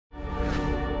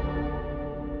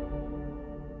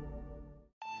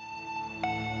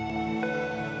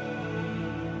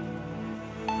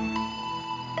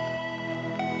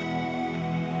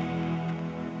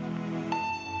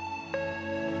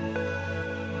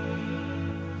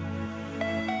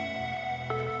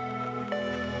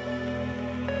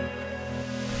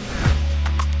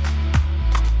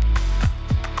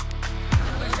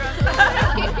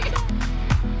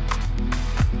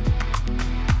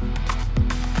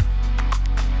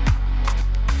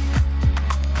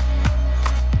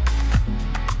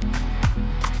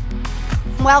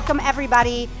Welcome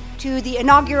everybody to the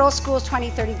inaugural Schools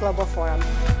 2030 Global Forum.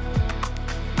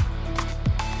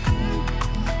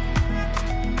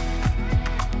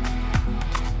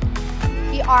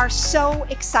 We are so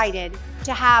excited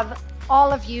to have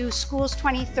all of you Schools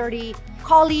 2030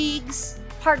 colleagues,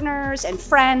 partners, and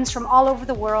friends from all over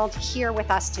the world here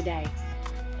with us today.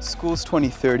 Schools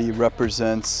 2030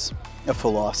 represents a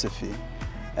philosophy,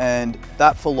 and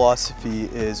that philosophy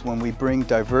is when we bring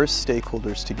diverse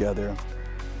stakeholders together,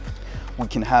 we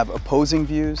can have opposing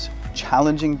views,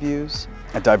 challenging views,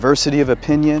 a diversity of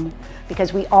opinion.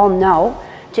 Because we all know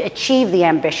to achieve the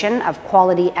ambition of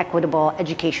quality, equitable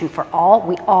education for all,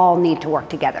 we all need to work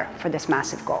together for this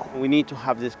massive goal. We need to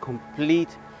have this complete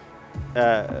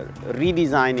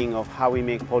redesigning of how we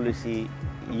make policy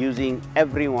using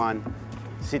everyone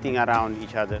sitting around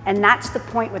each other. And that's the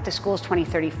point with the Schools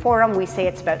 2030 Forum. We say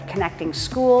it's about connecting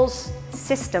schools,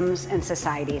 systems, and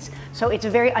societies. So it's a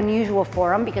very unusual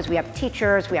forum because we have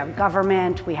teachers, we have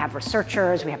government, we have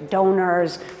researchers, we have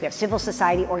donors, we have civil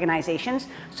society organizations,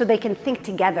 so they can think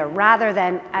together rather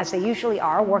than, as they usually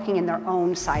are, working in their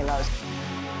own silos.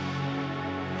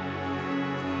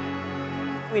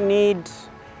 We need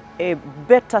a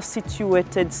better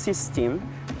situated system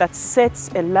that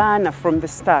sets a learner from the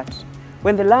start,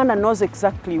 when the learner knows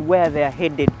exactly where they are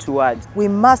headed towards. We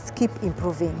must keep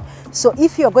improving. So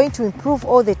if you're going to improve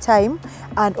all the time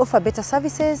and offer better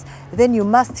services, then you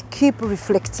must keep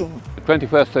reflecting. The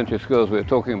 21st century skills we're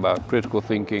talking about, critical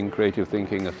thinking, creative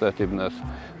thinking, assertiveness,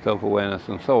 self-awareness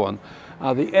and so on,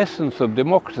 are the essence of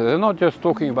democracy. They're not just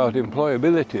talking about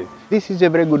employability. This is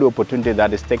a very good opportunity that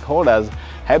the stakeholders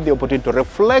have the opportunity to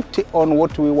reflect on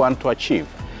what we want to achieve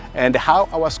and how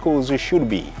our schools should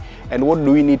be. And what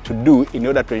do we need to do in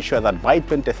order to ensure that by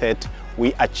 2030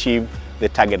 we achieve the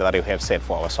target that we have set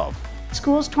for ourselves.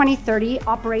 Schools 2030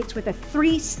 operates with a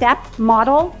three-step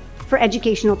model for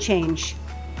educational change.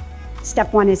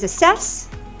 Step 1 is assess,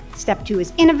 step 2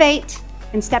 is innovate,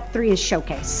 and step 3 is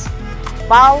showcase.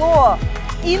 Valor,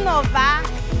 inovar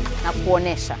na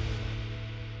kuonesha.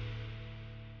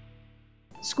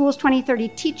 Schools 2030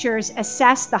 teachers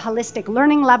assess the holistic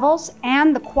learning levels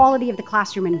and the quality of the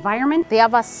classroom environment. They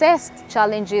have assessed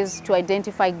challenges to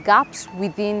identify gaps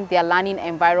within their learning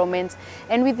environment,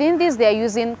 and within this they are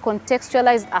using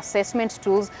contextualized assessment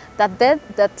tools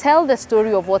that tell the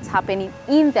story of what's happening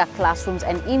in their classrooms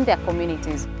and in their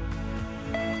communities.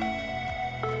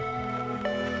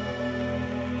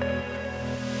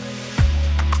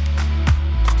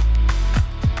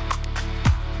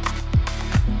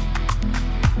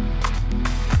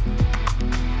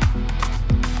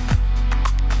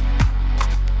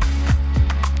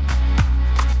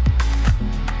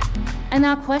 And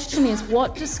our question is,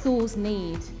 what do schools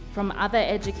need from other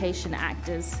education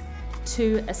actors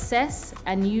to assess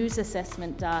and use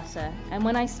assessment data? And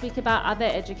when I speak about other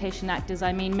education actors,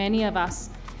 I mean many of us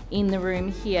in the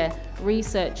room here,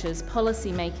 researchers,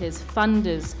 policymakers,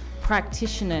 funders,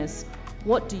 practitioners.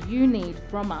 What do you need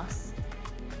from us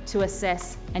to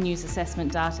assess and use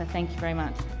assessment data? Thank you very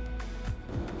much.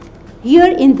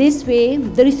 Here in this way,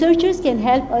 the researchers can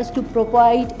help us to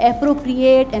provide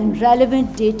appropriate and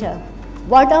relevant data.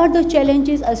 What are the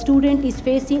challenges a student is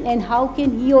facing and how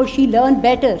can he or she learn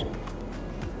better?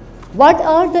 What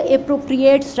are the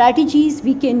appropriate strategies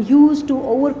we can use to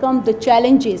overcome the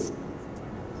challenges?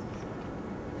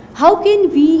 How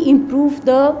can we improve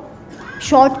the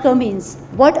shortcomings?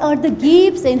 What are the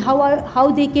gaps and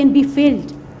how they can be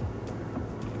filled?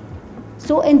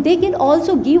 So, and they can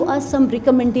also give us some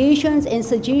recommendations and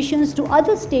suggestions to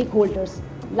other stakeholders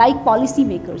like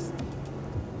policymakers.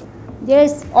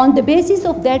 Yes, on the basis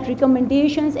of that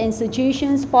recommendations and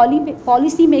suggestions,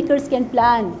 policymakers can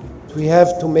plan. We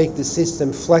have to make the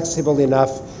system flexible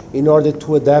enough in order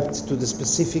to adapt to the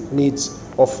specific needs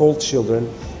of all children,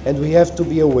 and we have to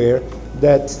be aware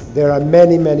that there are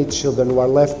many, many children who are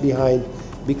left behind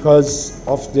because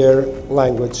of their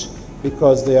language,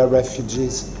 because they are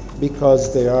refugees,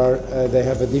 because they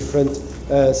have a different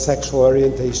sexual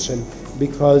orientation,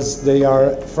 because they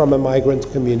are from a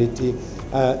migrant community,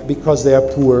 because they are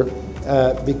poor,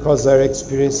 because they are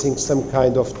experiencing some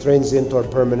kind of transient or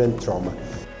permanent trauma.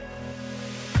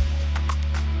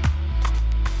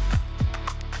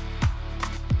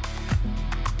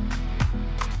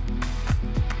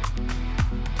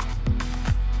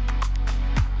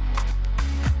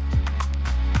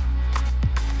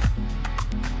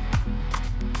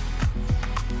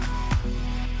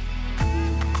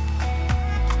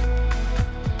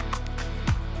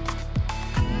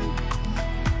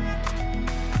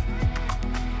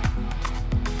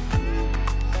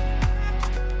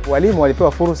 Walimu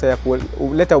walipewa fursa ya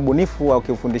kuleta ubunifu wa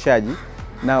kiufundishaji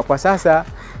na kwa sasa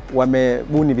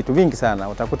wamebuni vitu vingi sana.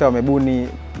 Utakuta wamebuni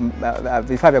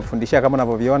vifaa vya kufundishia kama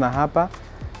unavyoviona hapa,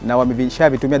 na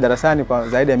wameshavitumia darasani kwa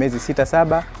zaidi ya miezi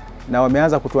 6-7, na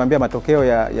wameanza kutuambia matokeo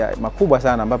ya makubwa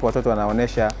sana ambapo watoto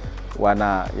wanaonesha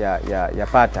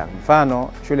yapata. Mfano,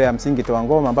 shule ya msingi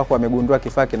Toangoma ambapo wamegundua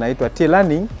kifaa kinaitwa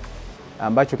T-learning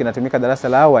ambacho kinatumika darasa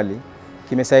la awali,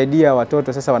 kimesaidia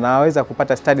watoto sasa wanaweza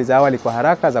kupata studies za awali kwa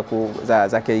haraka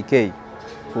za KK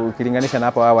ukilinganisha na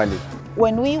hapo awali.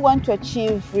 When we want to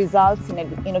achieve results in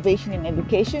innovation in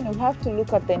education, we have to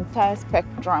look at the entire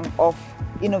spectrum of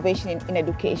innovation in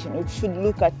education. We should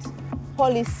look at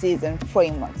policies and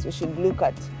frameworks. We should look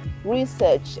at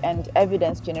research and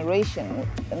evidence generation.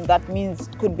 And that means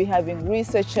it could be having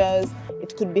researchers,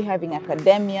 it could be having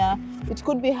academia, it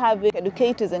could be having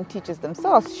educators and teachers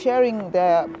themselves sharing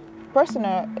their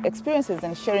personal experiences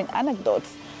and sharing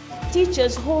anecdotes.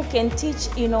 Teachers who can teach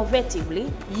innovatively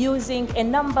using a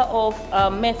number of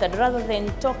methods rather than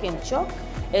talk and chalk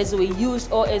as we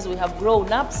used or as we have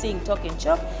grown up seeing talk and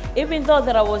chalk, even though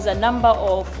there was a number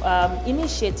of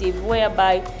initiatives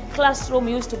whereby classroom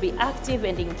used to be active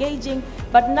and engaging,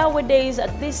 but nowadays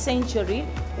at this century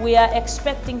we are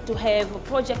expecting to have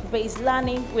project-based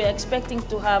learning, we are expecting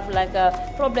to have like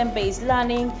a problem-based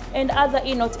learning and other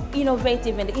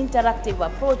innovative and interactive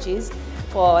approaches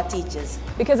for our teachers.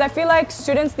 Because I feel like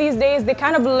students these days, they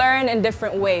kind of learn in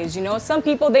different ways, you know. Some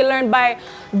people, they learn by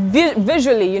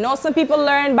visually, you know. Some people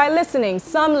learn by listening,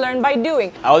 some learn by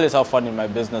doing. I always have fun in my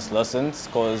business lessons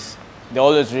because they're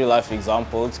always real life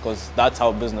examples because that's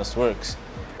how business works.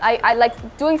 I like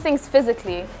doing things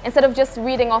physically instead of just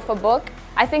reading off a book.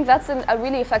 I think that's a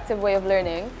really effective way of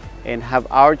learning. And have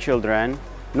our children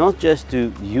not just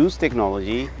to use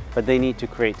technology, but they need to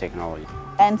create technology.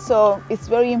 And so it's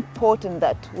very important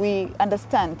that we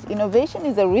understand innovation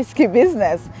is a risky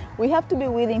business. We have to be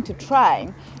willing to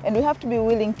try and we have to be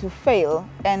willing to fail.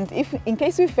 And if in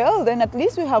case we fail, then at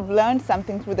least we have learned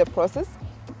something through the process.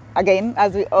 Again,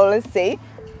 as we always say,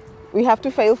 we have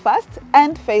to fail fast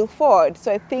and fail forward.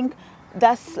 So I think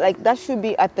that should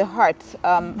be at the heart,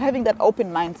 having that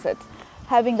open mindset,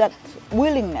 having that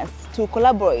willingness to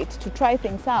collaborate, to try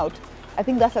things out. I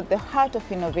think that's at the heart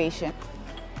of innovation.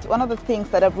 One of the things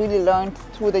that I've really learned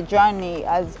through the journey,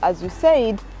 as you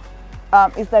said,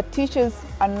 is that teachers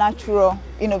are natural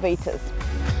innovators.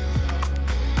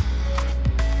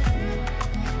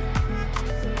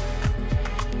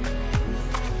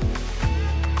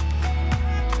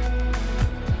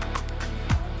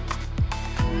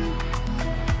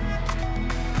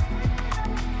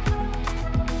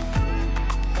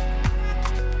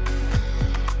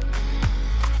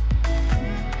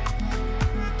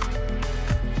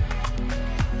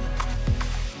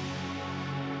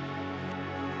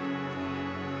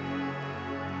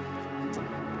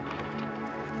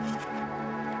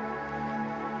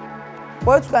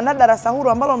 Kwa hiyo tukaandaa darasa huru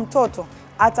ambalo mtoto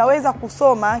ataweza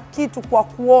kusoma kitu kwa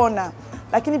kuona.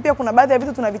 Lakini pia kuna baadhi ya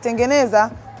vitu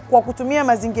tunavitengeneza kwa kutumia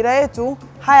mazingira yetu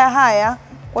haya.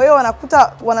 Kwa hiyo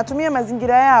wanatumia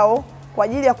mazingira yao kwa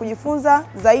ajili ya kujifunza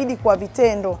zaidi kwa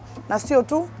vitendo na sio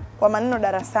tu kwa maneno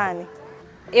darasani.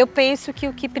 Eu penso que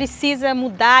o que precisa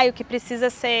mudar e o que precisa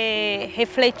ser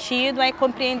refletido é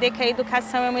compreender que a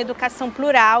educação é uma educação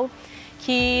plural,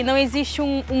 que não existe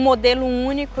modelo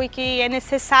único e que é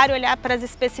necessário olhar para as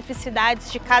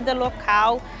especificidades de cada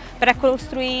local para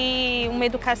construir uma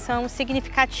educação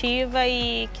significativa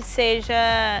e que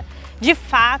seja de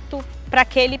fato para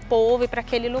aquele povo e para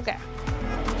aquele lugar.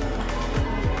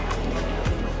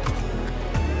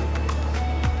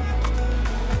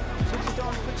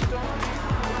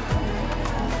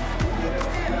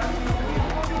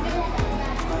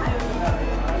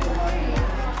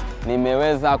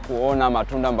 Nimeweza kuona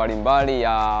matunda mbalimbali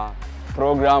ya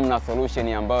program na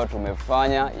solution ambayo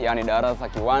tumefanya, yani darasa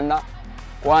kiwanda,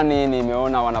 kwani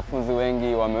nimeona wanafunzi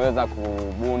wengi wameweza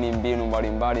kubuni mbinu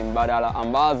mbalimbali mbadala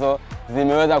ambazo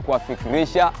zimeweza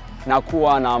kuwafikirisha na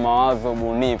kuwa na mawazo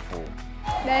bunifu.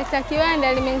 Darasa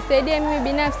kiwanda limenisaidia mimi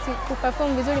binafsi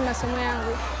kuperform vizuri masomo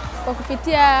yangu kwa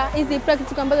kupitia hizi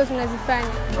practical ambazo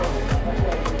tunazifanya.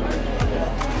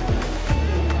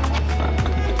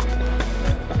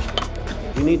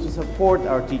 We need to support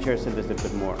our teachers a little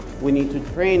bit more. We need to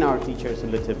train our teachers a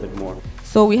little bit more.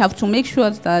 So we have to make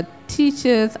sure that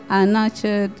teachers are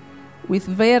nurtured with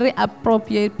very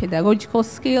appropriate pedagogical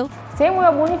skills. Sehemu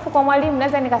ya ubunifu kwa mwalimu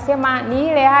naweza nikasema ni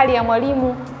ile hali ya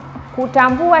mwalimu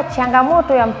kutambua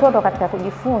changamoto ya mtoto katika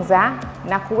kujifunza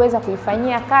na kuweza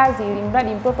kuifanyia kazi ili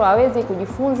mradi mtoto aweze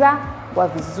kujifunza kwa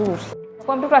vizuri.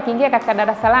 Kwa mtoto akiingia katika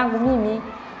darasa langu mimi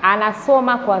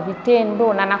anasoma kwa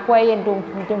vitendo na anakuwa yeye ndio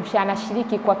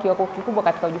anashiriki kwa kiwango kikubwa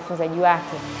katika ujifunzaji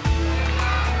wake.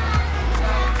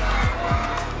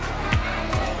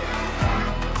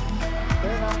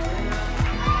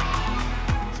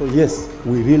 So yes,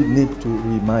 we really need to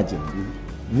reimagine.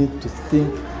 We need to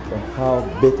think on how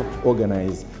better to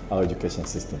organize our education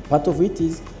system. Part of it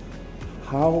is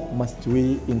how must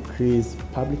we increase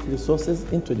public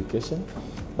resources into education,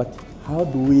 but how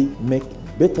do we make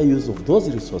better use of those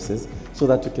resources so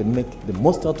that we can make the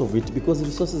most out of it, because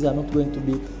resources are not going to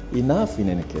be enough in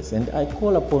any case. And I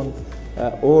call upon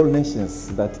all nations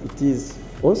that it is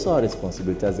also our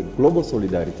responsibility as a global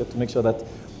solidarity to make sure that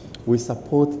we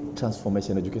support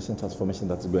transformation, education transformation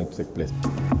that's going to take place.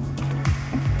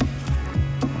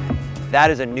 That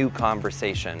is a new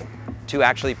conversation to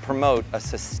actually promote a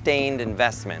sustained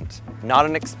investment, not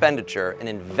an expenditure, an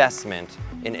investment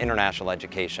in international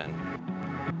education.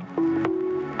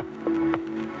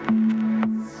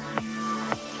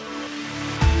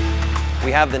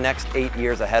 We have the next 8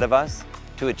 years ahead of us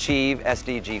to achieve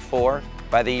SDG 4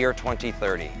 by the year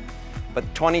 2030. But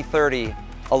 2030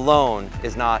 alone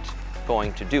is not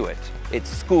going to do it. It's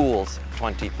Schools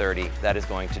 2030 that is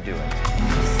going to do it.